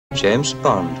James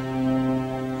Bond.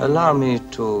 Allow me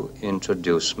to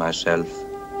introduce myself.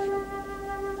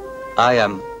 I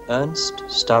am Ernst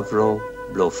Stavro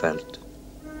Blofeld.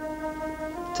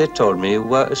 They told me you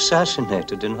were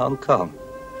assassinated in Hong Kong.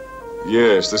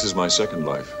 Yes, this is my second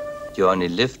life. You only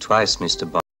live twice, Mr.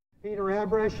 Bond. Peter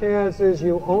Abrash has is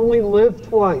you only live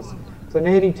twice. It's an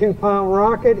 82-pound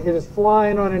rocket. It is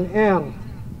flying on an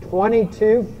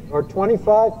M22 or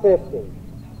 2550.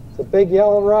 It's a big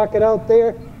yellow rocket out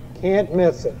there. Can't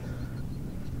miss it.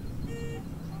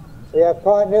 We have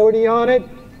continuity on it.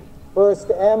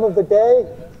 First M of the day.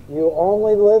 You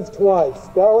only live twice.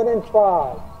 Going in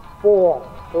 5, 4,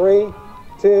 3,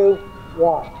 2,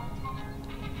 1.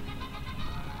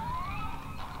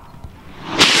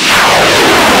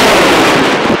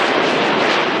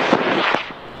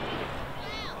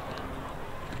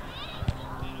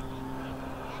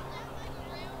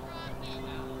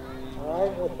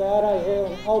 With that, I hear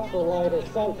an ultralight or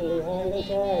something behind us.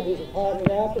 All right, he's a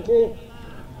partnered apogee.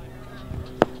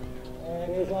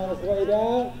 And he's on his way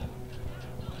down.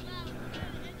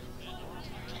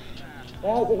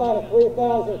 That was about a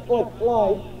 3,000-foot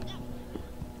flight.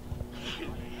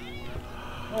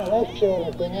 Yeah, that's doing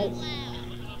a dance.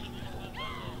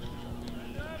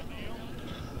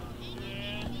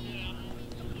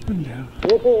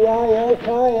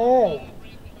 Yippee-yi-yi-ki-yay.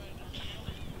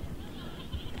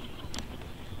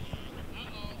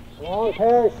 Long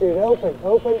parachute, open,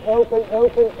 open, open,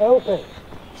 open, open.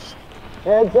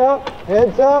 Heads up,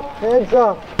 heads up, heads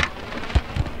up.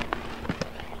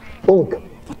 Boom.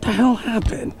 What the hell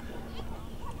happened?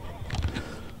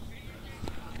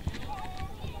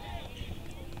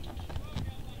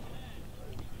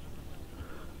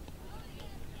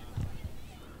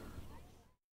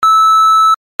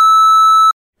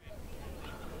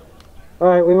 All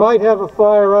right, we might have a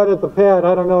fire out at the pad.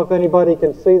 I don't know if anybody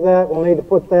can see that. We'll need to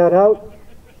put that out.